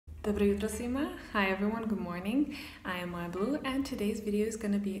Dobro jutro svima. Hi everyone, good morning. I am Moja Blue and today's video is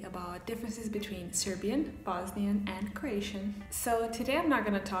going to be about differences between Serbian, Bosnian and Croatian. So today I'm not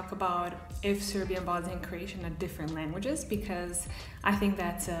going to talk about if Serbian, Bosnian and Croatian are different languages because I think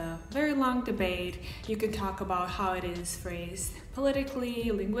that's a very long debate. You could talk about how it is phrased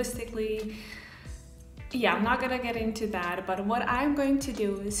politically, linguistically. Yeah, I'm not gonna get into that, but what I'm going to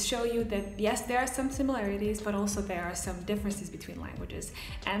do is show you that yes, there are some similarities, but also there are some differences between languages.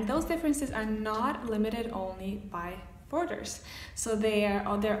 And those differences are not limited only by borders. So there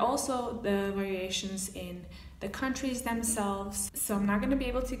are also the variations in the countries themselves. So I'm not gonna be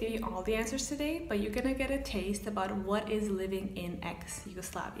able to give you all the answers today, but you're gonna get a taste about what is living in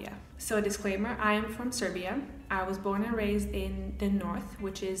ex-Yugoslavia. So a disclaimer, I am from Serbia. I was born and raised in the north,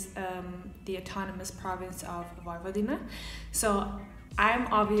 which is the autonomous province of Vojvodina. So I'm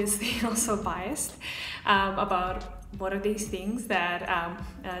obviously also biased about what are these things that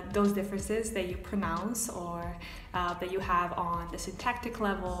those differences that you pronounce or that you have on the syntactic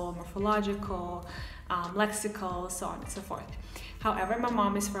level, morphological, lexical, so on and so forth. However, my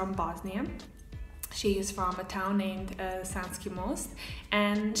mom is from Bosnia. She is from a town named Sanski Most,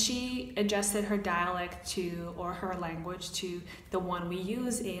 and she adjusted her dialect to, or her language to the one we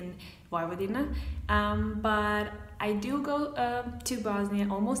use in Vojvodina. But I do go to Bosnia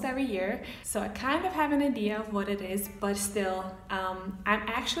almost every year, so I kind of have an idea of what it is, but still, I'm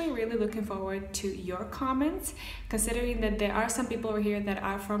actually really looking forward to your comments, considering that there are some people over here that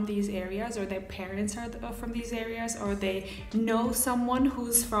are from these areas, or their parents are from these areas, or they know someone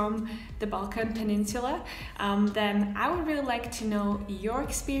who's from the Balkan Peninsula. Then I would really like to know your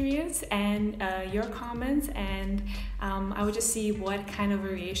experience and your comments, and I would just see what kind of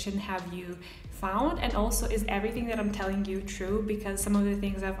variation have you found, and also is everything that I'm telling you true, because some of the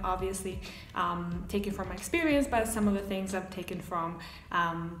things I've obviously taken from my experience, but some of the things I've taken from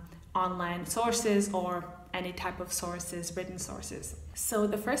online sources or any type of sources, written sources. So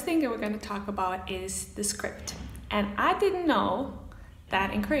the first thing that we're going to talk about is the script, and I didn't know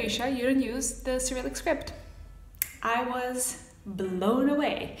that in Croatia you don't use the Cyrillic script. I was blown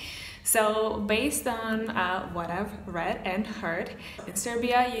away. So based on what I've read and heard, in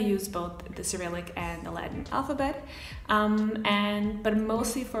Serbia you use both the Cyrillic and the Latin alphabet, but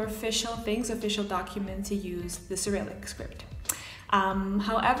mostly for official things, official documents, you use the Cyrillic script.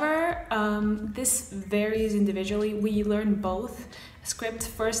 However, this varies individually. We learn both scripts,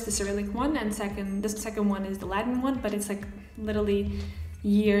 first the Cyrillic one, and the second one is the Latin one, but it's like literally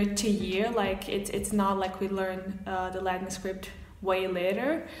year to year. Like it's not like we learn the Latin script way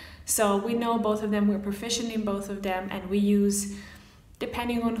later. So we know both of them, we're proficient in both of them, and we use,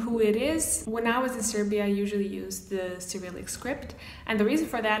 depending on who it is. When I was in Serbia, I usually used the Cyrillic script, and the reason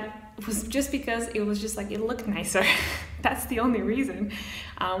for that was just because it was just like, it looked nicer. That's the only reason.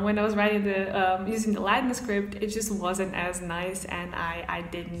 When I was writing using the Latin script, it just wasn't as nice, and I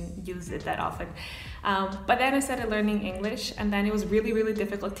didn't use it that often. But then I started learning English, and then it was really, really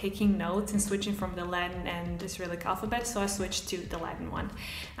difficult taking notes and switching from the Latin and the Cyrillic alphabet, so I switched to the Latin one.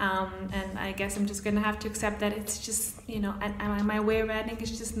 And I guess I'm just gonna have to accept that it's just, you know, and my way of writing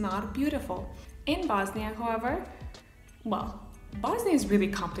is just not beautiful. In Bosnia, however, well, Bosnia is really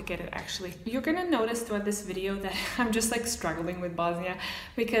complicated actually. You're gonna notice throughout this video that I'm just like struggling with Bosnia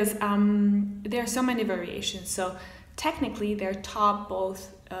because there are so many variations. So technically they're taught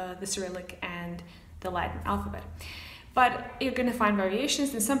both the Cyrillic and the Latin alphabet. But you're gonna find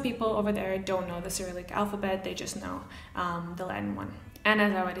variations, and some people over there don't know the Cyrillic alphabet, they just know the Latin one. And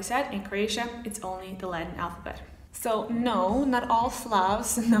as I already said, in Croatia, it's only the Latin alphabet. So no, not all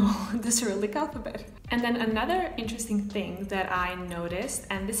Slavs know the Cyrillic alphabet. And then another interesting thing that I noticed,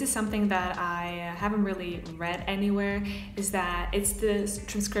 and this is something that I haven't really read anywhere, is that it's the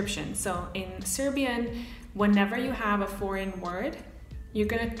transcription. So in Serbian, whenever you have a foreign word, you're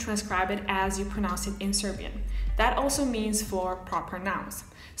gonna transcribe it as you pronounce it in Serbian. That also means for proper nouns.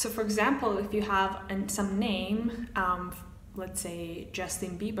 So for example, if you have some name, let's say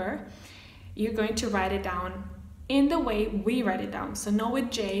Justin Bieber, you're going to write it down in the way we write it down. So not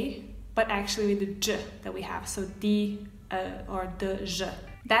with J, but actually with the J that we have. So D or the J.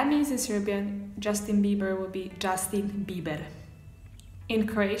 That means in Serbian, Justin Bieber will be Justin Bieber. In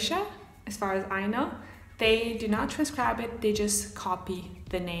Croatia, as far as I know, they do not transcribe it, they just copy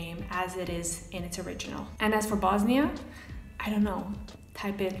the name as it is in its original. And as for Bosnia, I don't know.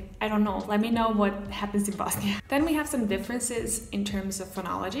 Type in, I don't know, let me know what happens in Bosnia. Then we have some differences in terms of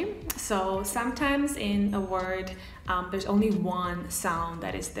phonology. So sometimes in a word, there's only one sound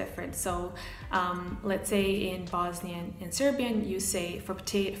that is different. So let's say in Bosnian and Serbian, you say, for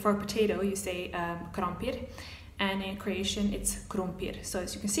potato, you say krompir. and in Croatian it's krumpir. So as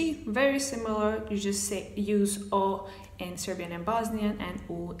you can see, very similar. You just use O in Serbian and Bosnian and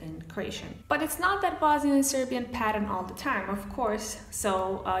U in Croatian. But it's not that Bosnian and Serbian pattern all the time, of course. So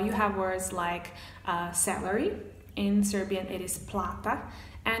you have words like celery. In Serbian it is plata,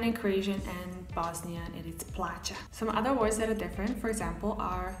 and in Croatian and Bosnian it is plaća. Some other words that are different, for example,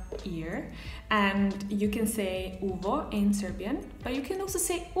 are ear, and you can say uvo in Serbian, but you can also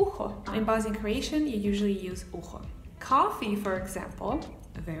say uho. In Bosnian Croatian you usually use uho. Coffee, for example,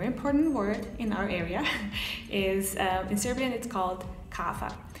 a very important word in our area, is in Serbian it's called kava.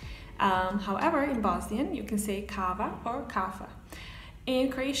 However, in Bosnian you can say kava or kafa. In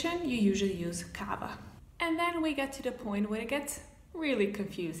Croatian you usually use kava. And then we get to the point where it gets really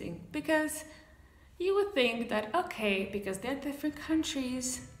confusing, because you would think that, okay, because they're different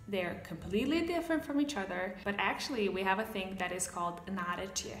countries, they're completely different from each other, but actually we have a thing that is called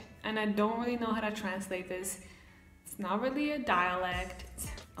narečje, and I don't really know how to translate this. It's not really a dialect, it's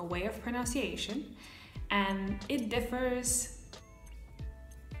a way of pronunciation, and it differs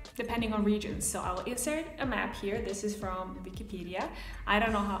depending on regions. So I will insert a map here. This is from Wikipedia. I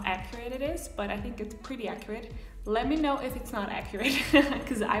don't know how accurate it is, but I think it's pretty accurate. Let me know if it's not accurate,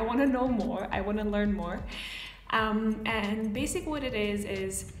 because I want to know more. I want to learn more. And basically what it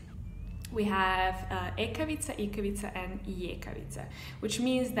is we have ekavica, ikavica, and jekavica, which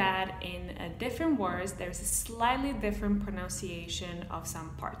means that in different words there's a slightly different pronunciation of some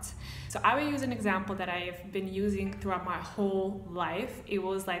parts. So I will use an example that I've been using throughout my whole life. It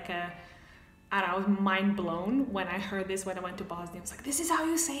was like I was mind blown when I heard this when I went to Bosnia. I was like, this is how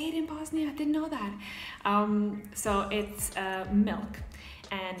you say it in Bosnia? I didn't know that. So it's milk.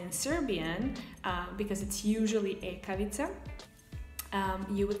 And in Serbian, because it's usually ekavica,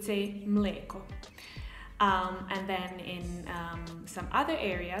 you would say mleko. And then in some other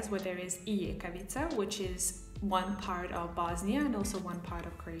areas where there is jekavica, which is one part of Bosnia and also one part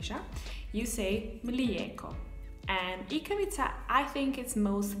of Croatia, you say mlijeko. And ikavica, I think it's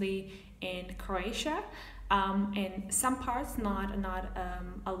mostly in Croatia, in some parts, not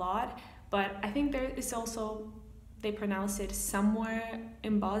a lot, but I think there is also, they pronounce it somewhere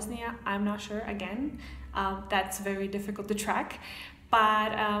in Bosnia, I'm not sure, again, that's very difficult to track,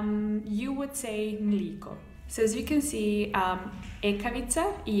 but you would say mliko. So as you can see, ekavica,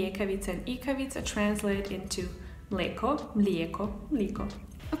 jekavica, and ikavica translate into mleko, mlijeko, mliko.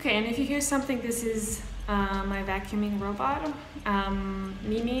 Okay, and if you hear something, this is my vacuuming robot,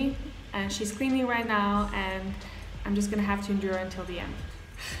 Mimi, and she's cleaning right now, and I'm just gonna have to endure until the end.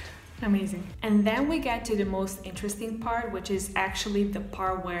 Amazing. And then we get to the most interesting part, which is actually the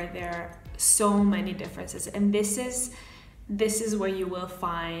part where there are so many differences, and this is where you will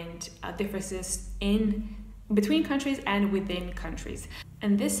find differences in between countries and within countries,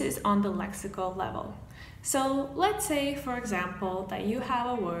 and this is on the lexical level. So let's say, for example, that you have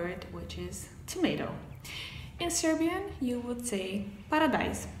a word which is tomato. In Serbian you would say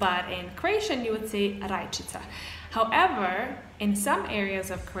paradise, but in Croatian you would say rajčica. However, in some areas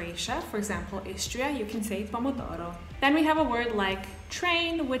of Croatia, for example Istria, you can say pomodoro. Then we have a word like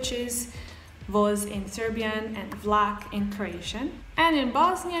train, which is voz in Serbian and vlak in Croatian. And in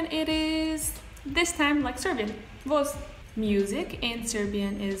Bosnian it is, this time like Serbian, voz. Music in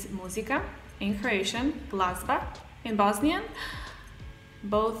Serbian is muzika, in Croatian glazba, in Bosnian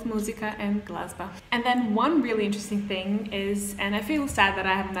both muzika and glazba. And then one really interesting thing is, and I feel sad that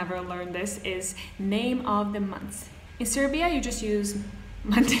I have never learned this, is name of the months. In Serbia you just use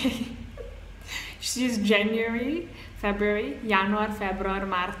Monday. You just use January, February, Januar, Februar,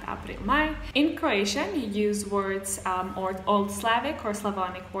 Mart, April, May. In Croatian you use words or Old Slavic or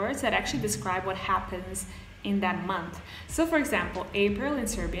Slavonic words that actually describe what happens in that month. So for example, April in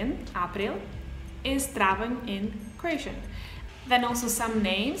Serbian, April, is travanj in Croatian. Then also some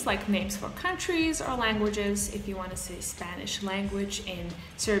names, like names for countries or languages. If you want to say Spanish language, in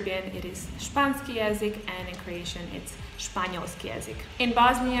Serbian it is španski jezik, and in Croatian it's španjolski jezik. In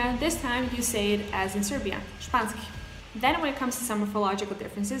Bosnia, this time you say it as in Serbian, španski. Then when it comes to some morphological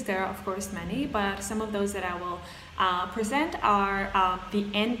differences, there are of course many, but some of those that I will present are the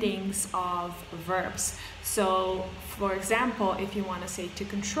endings of verbs. So for example, if you want to say to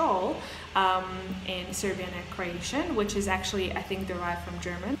control in Serbian and Croatian, which is actually I think derived from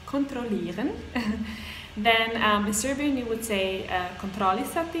German, kontrollieren, then in Serbian you would say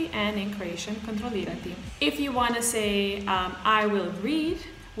kontrolisati, and in Croatian kontrolirati. If you want to say I will read,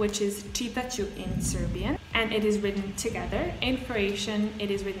 which is čitat ću in Serbian, and it is written together. In Croatian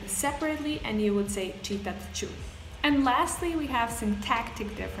it is written separately, and you would say čitat ću. And lastly, we have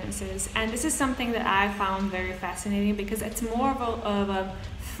syntactic differences, and this is something that I found very fascinating because it's more of a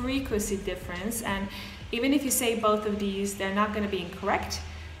frequency difference, and Even if you say both of these, they're not going to be incorrect,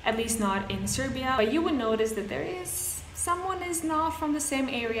 at least not in Serbia, but you would notice that someone is not from the same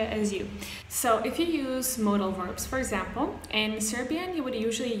area as you. So if you use modal verbs, for example, in Serbian you would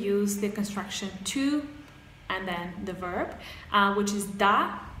usually use the construction to and then the verb, which is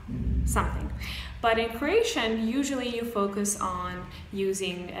da something. But in Croatian, usually you focus on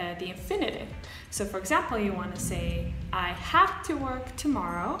using the infinitive. So for example, you want to say, I have to work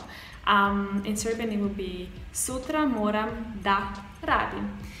tomorrow. In Serbian, it would be sutra moram da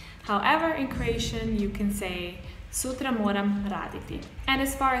radim. However, in Croatian, you can say sutra moram raditi. And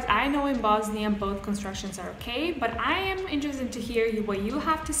as far as I know, in Bosnian, both constructions are okay, but I am interested to hear what you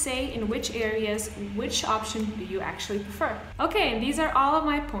have to say, in which areas, which option do you actually prefer. Okay, and these are all of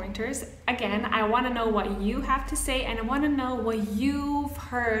my pointers. Again, I want to know what you have to say, and I want to know what you've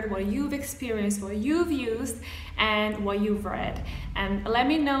heard, what you've experienced, what you've used, and what you've read. And let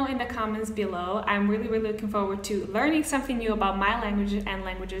me know in the comments below. I'm really looking forward to learning something new about my language and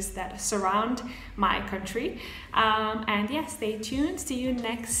languages that surround my country. And yeah, stay tuned. See you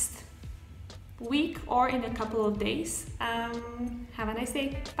next week or in a couple of days. Have a nice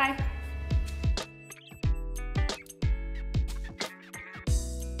day. Bye.